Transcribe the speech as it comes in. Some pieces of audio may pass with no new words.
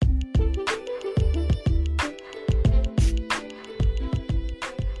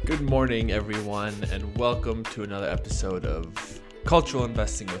Good morning, everyone, and welcome to another episode of Cultural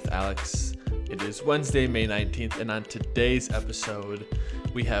Investing with Alex. It is Wednesday, May 19th, and on today's episode,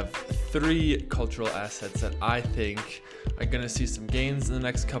 we have 3 cultural assets that I think are going to see some gains in the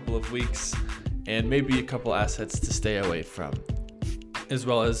next couple of weeks, and maybe a couple assets to stay away from, as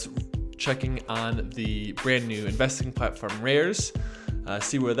well as checking on the brand new investing platform Rares,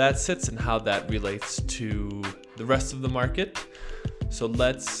 see where that sits and how that relates to the rest of the market. So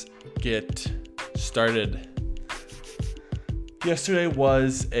let's get started. Yesterday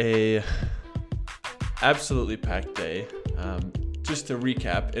was a absolutely packed day. Just to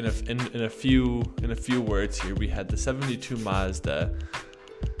recap, in a few words here, we had the 72 Mazda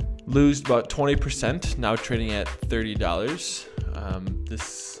lose about 20%, now trading at $30.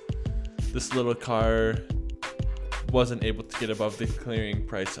 This little car wasn't able to get above the clearing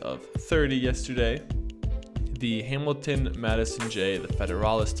price of $30 yesterday. The Hamilton Madison J, the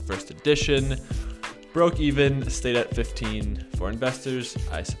Federalist First Edition, broke even, stayed at 15 for investors.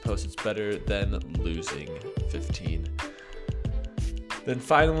 I suppose it's better than losing 15. Then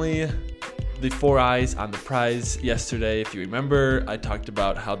finally, the 4 eyes on the prize yesterday. If you remember, I talked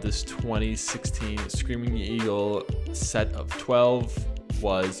about how this 2016 Screaming Eagle set of 12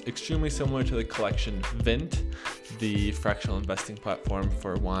 was extremely similar to the collection Vint, the fractional investing platform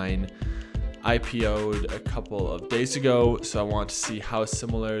for wine, IPO'd a couple of days ago, so I want to see how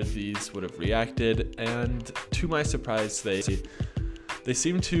similar these would have reacted, and to my surprise, they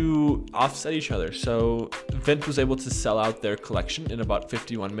seem to offset each other. So Vint was able to sell out their collection in about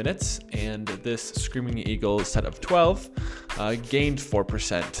 51 minutes, and this Screaming Eagle set of 12 gained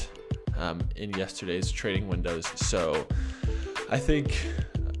 4% in yesterday's trading windows. So I think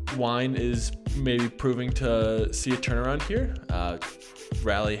wine is maybe proving to see a turnaround here.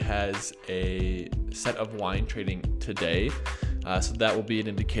 Rally has a set of wine trading today, so that will be an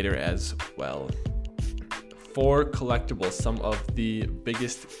indicator as well. For collectibles, some of the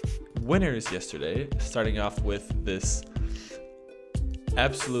biggest winners yesterday, starting off with this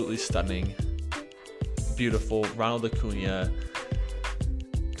absolutely stunning, beautiful Ronald Acuna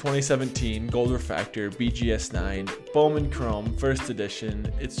 2017 Gold Refractor BGS9 Bowman Chrome First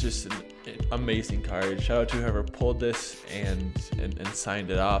Edition. It's just an amazing card. Shout out to whoever pulled this and signed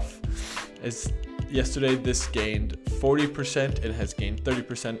it off. As yesterday, this gained 40% and has gained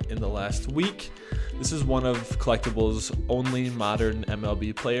 30% in the last week. This is one of Collectibles' only modern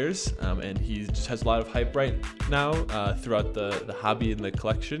MLB players, and he just has a lot of hype right now throughout the hobby and the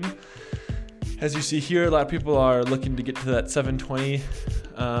collection. As you see here, a lot of people are looking to get to that 720,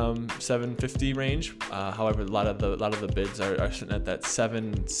 750 range. However, a lot of the bids are sitting at that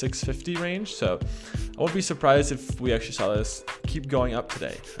 650 range. So I won't be surprised if we actually saw this keep going up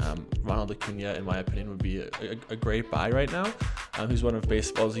today. Ronald Acuna, in my opinion, would be a great buy right now. He's one of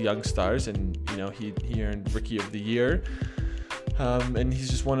baseball's young stars, and he earned Rookie of the Year. And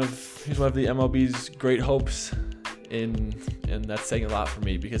he's one of the MLB's great hopes. And that's saying a lot for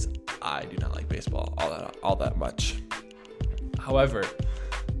me because I do not like baseball all that much. However,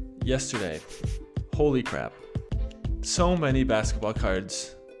 yesterday, holy crap, so many basketball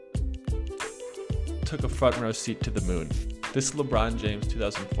cards took a front row seat to the moon. This LeBron James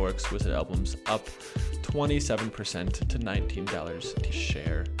 2004 Exquisite album's up 27% to $19 a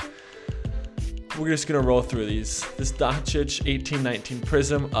share. We're just gonna roll through these. This Doncic 18-19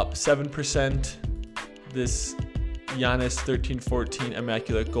 Prism up 7%. This Giannis 13-14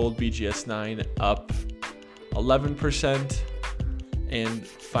 Immaculate Gold BGS9 up 11%. And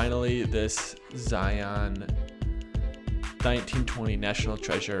finally, this Zion 1920 National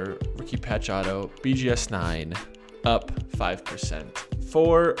Treasure Rookie Patch Auto BGS9 up 5%.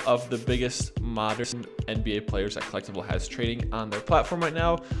 4 of the biggest modern NBA players that Collectible has trading on their platform right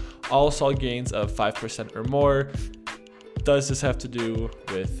now all saw gains of 5% or more. Does this have to do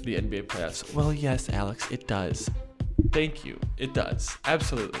with the NBA playoffs? Well, yes, Alex, it does. Thank you. It does.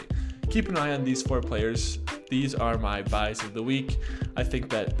 Absolutely. Keep an eye on these 4 players. These are my buys of the week. I think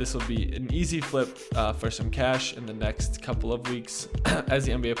that this will be an easy flip for some cash in the next couple of weeks as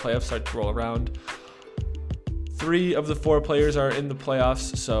the NBA playoffs start to roll around. 3 of the 4 players are in the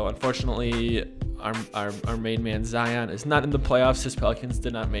playoffs, so unfortunately our main man Zion is not in the playoffs. His Pelicans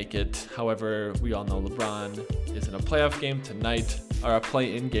did not make it. However, we all know LeBron is in a playoff game tonight, or a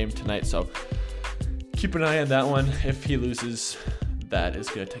play-in game tonight, so keep an eye on that one. If he loses, that is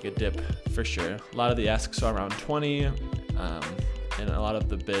going to take a dip for sure. A lot of the asks are around 20, and a lot of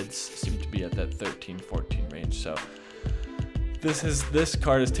the bids seem to be at that 13-14 range. So this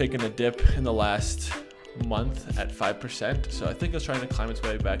card has taken a dip in the last month at 5%. So I think it's trying to climb its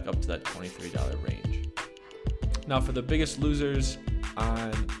way back up to that $23 range. Now for the biggest losers,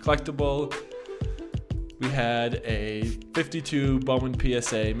 on collectible, we had a 52 Bowman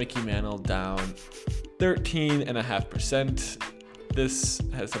PSA Mickey Mantle down 13.5%. This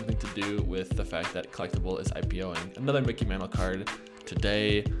has something to do with the fact that collectible is IPOing another Mickey Mantle card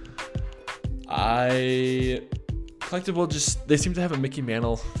today. Collectible they seem to have a Mickey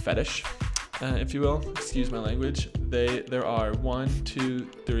Mantle fetish, if you will. Excuse my language. There are 1, 2,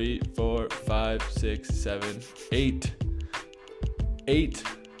 3, 4, 5, 6, 7, 8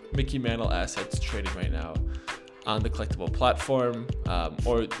 Mickey Mantle assets trading right now on the collectible platform,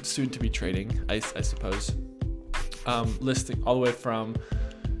 or soon to be trading, I suppose. Listing all the way from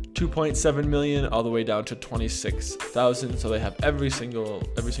 2.7 million all the way down to 26,000. So they have every single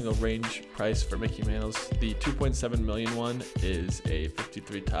range price for Mickey Mantles. The 2.7 million one is a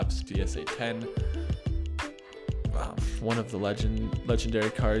 53 Topps PSA 10. One of the legendary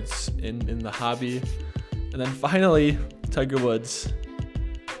cards in the hobby. And then finally, Tiger Woods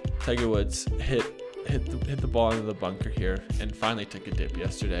hit the ball into the bunker here and finally took a dip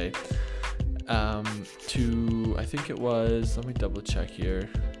yesterday. I think it was, let me double check here.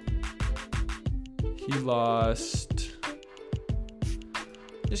 He lost,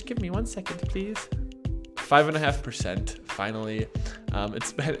 just give me 1 second, please. 5.5% finally.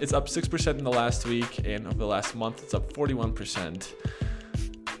 It's up 6% in the last week, and over the last month, it's up 41%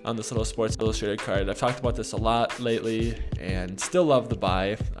 on this little Sports Illustrated card. I've talked about this a lot lately, and still love the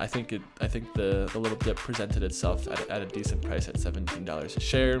buy. I think the little dip presented itself at a decent price at $17 a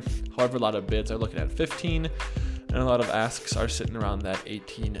share. However, a lot of bids are looking at $15, and a lot of asks are sitting around that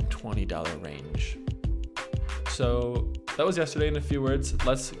 $18 and $20 range. So that was yesterday in a few words.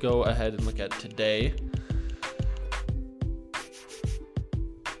 Let's go ahead and look at today.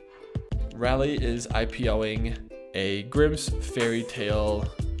 Rally is IPOing a Grimm's Fairy Tale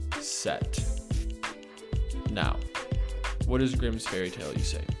set. Now, what is Grimm's Fairy Tale, you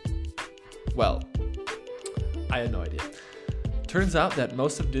say? Well, I had no idea. Turns out that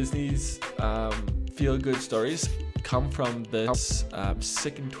most of Disney's feel-good stories come from this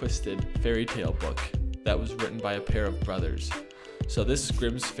Sick and Twisted fairy tale book that was written by a pair of brothers. So this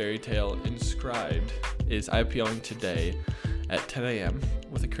Grimm's Fairy Tale Inscribed is IPOing today at 10 a.m.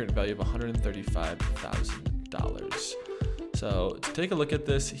 with a current value of $135,000. So to take a look at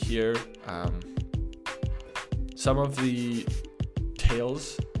this here, some of the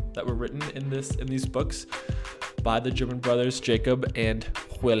tales that were written in these books by the German brothers Jacob and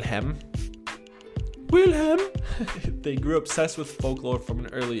Wilhelm. They grew obsessed with folklore from an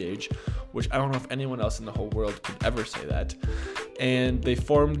early age, which I don't know if anyone else in the whole world could ever say that. And they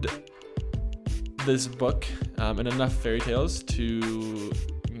formed this book and enough fairy tales to,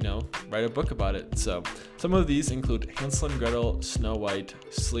 write a book about it. So some of these include Hansel and Gretel, Snow White,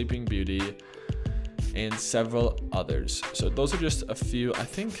 Sleeping Beauty, and several others. So those are just a few. I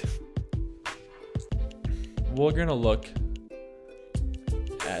think we're gonna look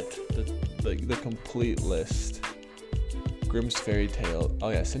at the complete list. Grimm's Fairy Tale. Oh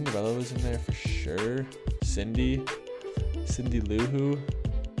yeah, Cinderella was in there for sure. Cindy Lou Who.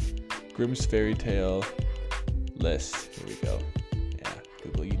 Grimm's Fairy Tale list. Here we go. Yeah,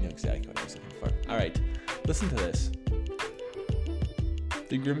 Google, you knew exactly what I was looking for. All right, listen to this.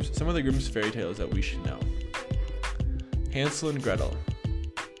 Some of the Grimm's Fairy Tales that we should know. Hansel and Gretel.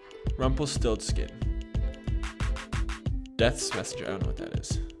 Rumpelstiltskin. Death's Messenger. I don't know what that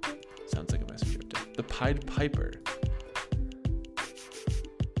is. Sounds like a messenger of death. The Pied Piper.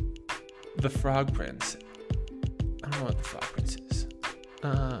 The Frog Prince. I don't know what the Frog Prince is.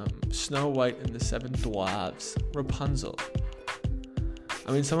 Snow White and the Seven Dwarfs. Rapunzel.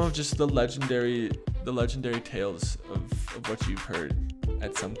 I mean, some of just the legendary tales of what you've heard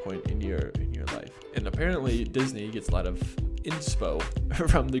at some point in your life. And apparently Disney gets a lot of inspo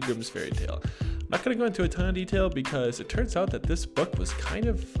from the Grimm's Fairy Tale. I'm not going to go into a ton of detail because it turns out that this book was kind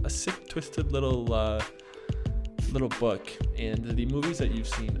of a sick, twisted little book, and the movies that you've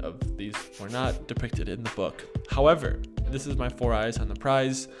seen of these were not depicted in the book. However, this is my 4 eyes on the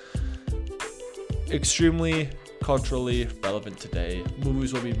prize. Extremely culturally relevant today.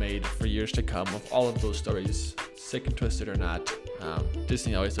 Movies will be made for years to come of all of those stories, sick and twisted or not.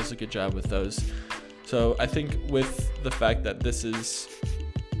 Disney always does a good job with those. So I think with the fact that this is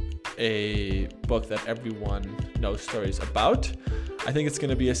a book that everyone knows stories about, I think it's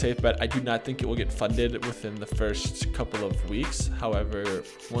going to be a safe bet. I do not think it will get funded within the first couple of weeks. However,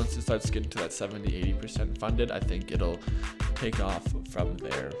 once it starts getting to that 70-80% funded, I think it'll take off from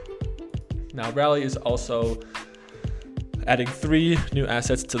there. Now, Rally is also adding 3 new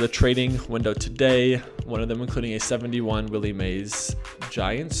assets to the trading window today, one of them including a 71 Willie Mays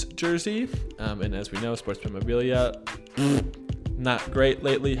Giants jersey. And as we know, sports memorabilia, not great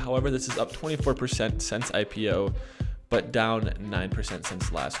lately. However, this is up 24% since IPO, but down 9%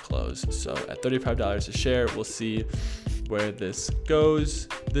 since last close. So at $35 a share, we'll see where this goes.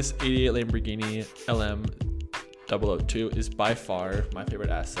 This 88 Lamborghini LM002 is by far my favorite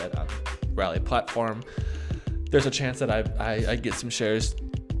asset on the Rally platform. There's a chance that I get some shares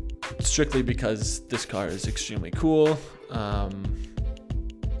strictly because this car is extremely cool,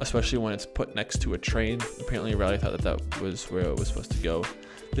 especially when it's put next to a train. Apparently Rally thought that was where it was supposed to go.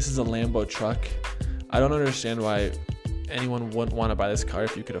 This is a Lambo truck. I don't understand why anyone wouldn't want to buy this car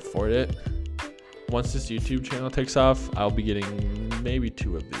if you could afford it. Once this YouTube channel takes off, I'll be getting maybe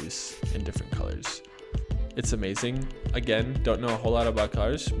 2 of these in different colors. It's amazing. Again, don't know a whole lot about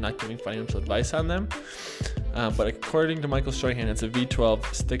cars. I'm not giving financial advice on them. But according to Michael Strahan, it's a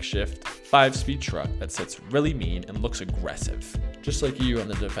V12 stick shift 5-speed truck that sits really mean and looks aggressive. Just like you on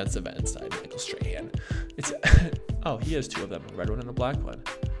the defensive end side, Michael Strahan. It's oh, he has 2 of them, a red one and a black one.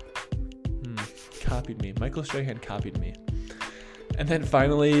 Copied me. Michael Strahan copied me. And then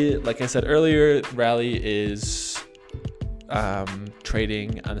finally, like I said earlier, Rally is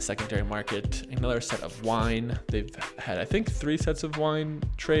trading on the secondary market. Another set of wine. They've had, I think, 3 sets of wine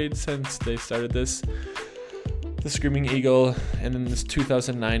trade since they started this. The Screaming Eagle, and then this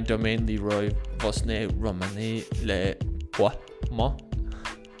 2009 Domaine Leroy Vosne Romane Le Bois Mo.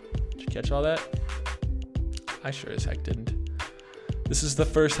 Did you catch all that? I sure as heck didn't. This is the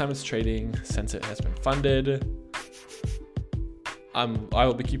first time it's trading since it has been funded. I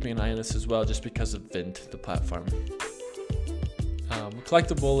will be keeping an eye on this as well just because of Vint, the platform.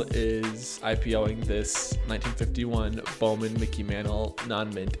 Collectible is IPOing this 1951 Bowman Mickey Mantle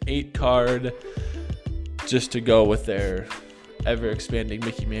non-mint 8 card just to go with their ever-expanding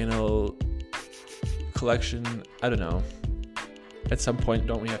Mickey Mantle collection. I don't know. At some point,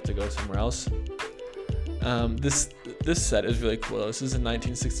 don't we have to go somewhere else? This set is really cool. This is a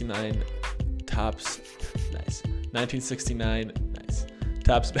 1969 Topps, nice. 1969, nice.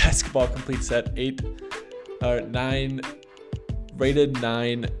 Topps basketball complete set, 9, rated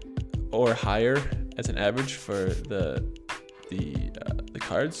 9 or higher as an average for the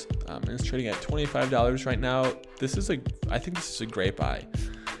cards. And it's trading at $25 right now. I think this is a great buy.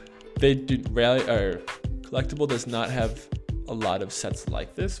 They do Rally or Collectible does not have a lot of sets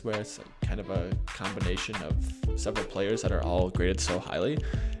like this where it's kind of a combination of several players that are all graded so highly,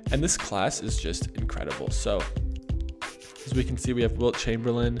 and this class is just incredible. So as we can see, we have Wilt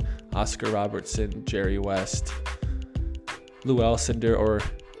Chamberlain, Oscar Robertson, Jerry West, Lou Alcindor or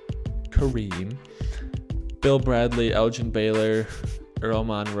Kareem, Bill Bradley, Elgin Baylor, Earl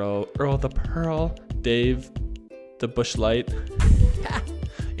Monroe, Earl the Pearl, Dave the Bush Light,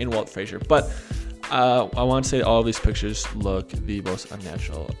 and Walt Frazier. But I want to say all of these pictures look the most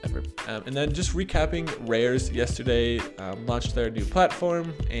unnatural ever. And then just recapping, Rares yesterday launched their new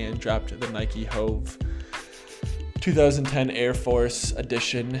platform and dropped the Nike Hove 2010 Air Force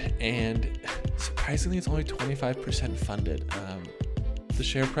Edition, and surprisingly it's only 25% funded. The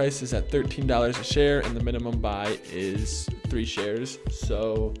share price is at $13 a share and the minimum buy is 3 shares.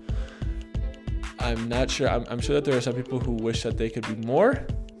 So I'm not sure. I'm sure that there are some people who wish that they could be more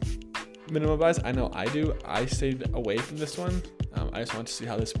minimum buys. I know I do. I stayed away from this one. I just want to see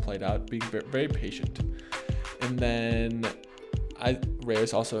how this played out, being very patient. And then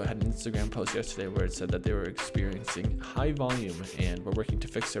Rares also had an Instagram post yesterday where it said that they were experiencing high volume and were working to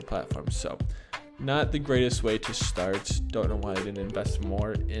fix their platform. So not the greatest way to start. Don't know why I didn't invest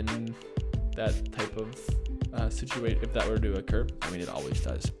more in that type of situation if that were to occur. I mean, it always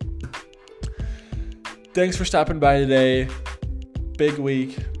does. Thanks for stopping by today. Big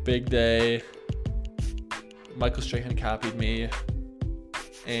week, big day. Michael Strahan copied me.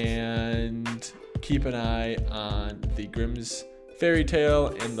 And keep an eye on the Grimm's Fairy Tale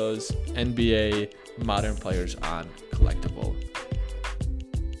and those NBA modern players on Collectible.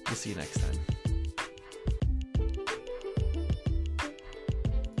 We'll see you next time.